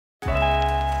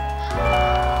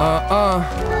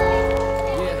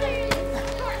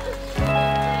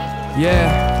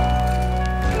Yeah.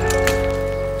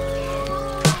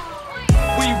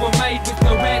 We were made with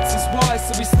no answers, why?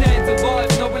 So we stand alive,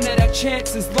 knowing that our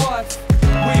chance is life. We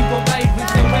were made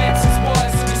with no answers, why?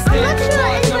 So we stand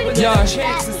alive, knowing that our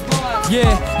chance is life.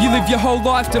 Yeah, you live your whole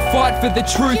life to fight for the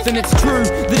truth, and it's true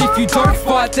that if you don't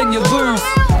fight, then you lose.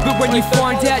 But when you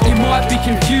find out, you might be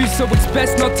confused, so it's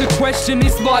best not to question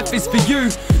this life is for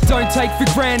you. Don't take for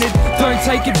granted, don't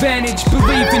take advantage.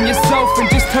 Believe in yourself and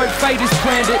just hope fate has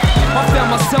planned it. I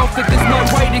found myself that there's no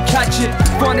way to catch it.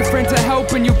 Find a friend to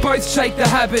help and you'll both shake the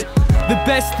habit. The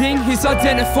best thing is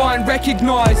identify and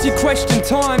recognize. You question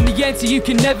time, the answer you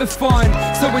can never find.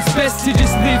 So it's best to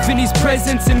just live in his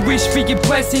presence and wish for your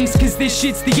blessings, cause this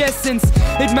shit's the essence.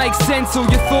 It makes sense, all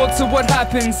your thoughts are what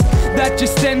happens. That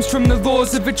just stems from the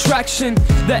laws of attraction.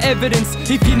 The evidence,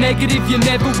 if you're negative you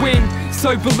never win.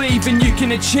 So believe and you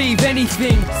can achieve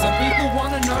anything. Some people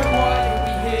wanna know why are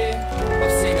we here.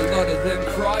 I've seen a lot of them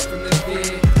cry from the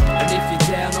fear. And if you're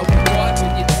down, I'll be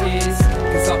wiping your tears,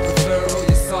 cause I prefer all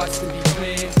your sights to be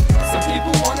clear. Some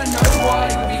people wanna know why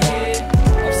are we here.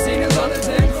 I've seen a lot of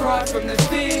them cry from the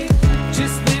fear.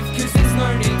 Just live cause there's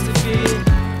no need to fear.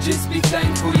 Just be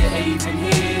thankful you're even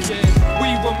here. We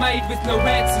were made with no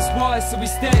answers, why? So we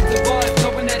stand alive,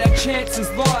 knowing that our chance is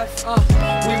life.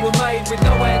 We were made with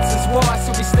no answers, why?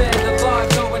 So we stand alive,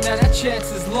 knowing that our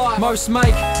chance is life. Most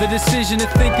make the decision of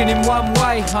thinking in one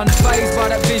way, unfazed by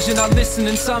that vision. I listen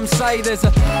and some say there's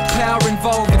a power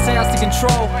involved, it's ours to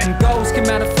control. And goals can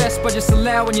manifest by just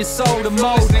allowing your soul to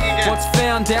mold. What's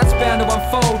found out's bound to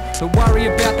unfold, but worry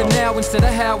about the now instead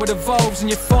of how it evolves. And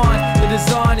you find the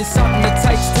design is something that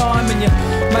takes time, and you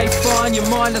may find your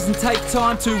mind doesn't take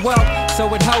time too well,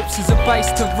 so it helps as a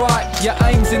base to write your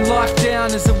aims in life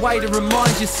down as a way to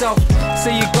remind yourself.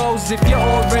 See your goals if you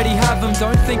already have them.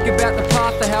 Don't think about the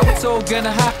path of how it's all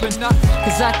gonna happen,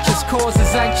 cause that just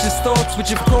causes anxious thoughts,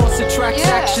 which of course attracts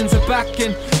actions of back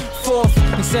and forth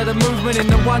instead of movement in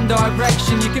the one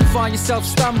direction. You can find yourself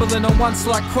stumbling on one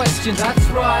slight question. That's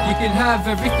right, you can have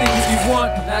everything that you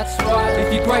want. That's right,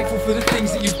 if you're grateful for the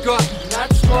things that you've got.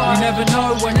 That's right, you never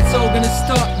know when it's all gonna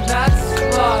stop. That's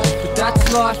life, but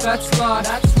that's life, that's life.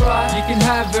 That's right, you can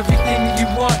have everything that you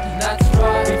want. That's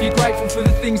right, if you're grateful for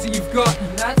the things that you've got.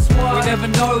 That's why you never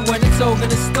know when it's all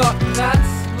gonna stop.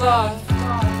 That's life.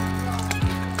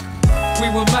 We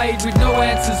were made with no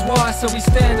answers, why? So we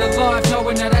stand alive,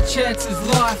 knowing that our chance is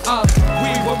life.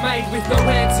 We were made with no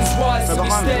answers, why? So we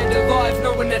stand alive,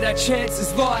 knowing that our chance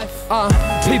is life.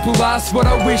 People ask what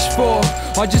I wish for.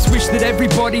 I just wish that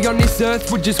everybody on this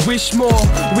earth would just wish more.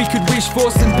 We could wish for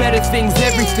some better things,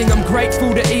 everything. I'm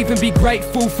grateful to even be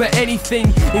grateful for anything.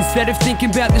 Instead of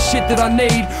thinking about the shit that I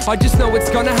need, I just know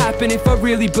it's gonna happen if I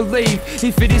really believe.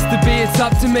 If it is to be, it's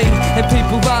up to me. And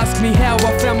people ask me how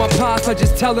I found my path, I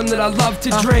just tell them that I love to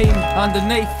dream.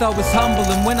 Underneath I was humble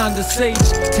and when under siege,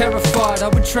 terrified, I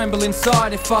would tremble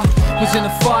inside. If I was in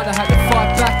a fight, I had to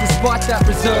fight back despite that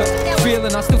reserve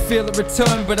feeling. I still feel it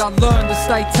return, but I learned to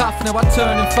stay tough. Now I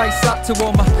turn and face up to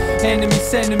all my enemies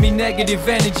sending me negative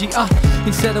energy.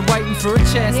 Instead of waiting for a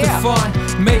chance to find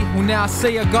me, well now I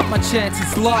see I got my chance,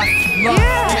 it's life. We were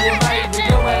made with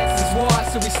no answers, why?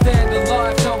 So we stand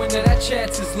alive, knowing that our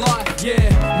chance is life. Yeah,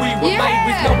 we were made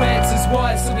with no answers,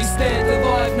 why? So we stand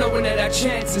alive, knowing that our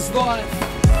chance is life.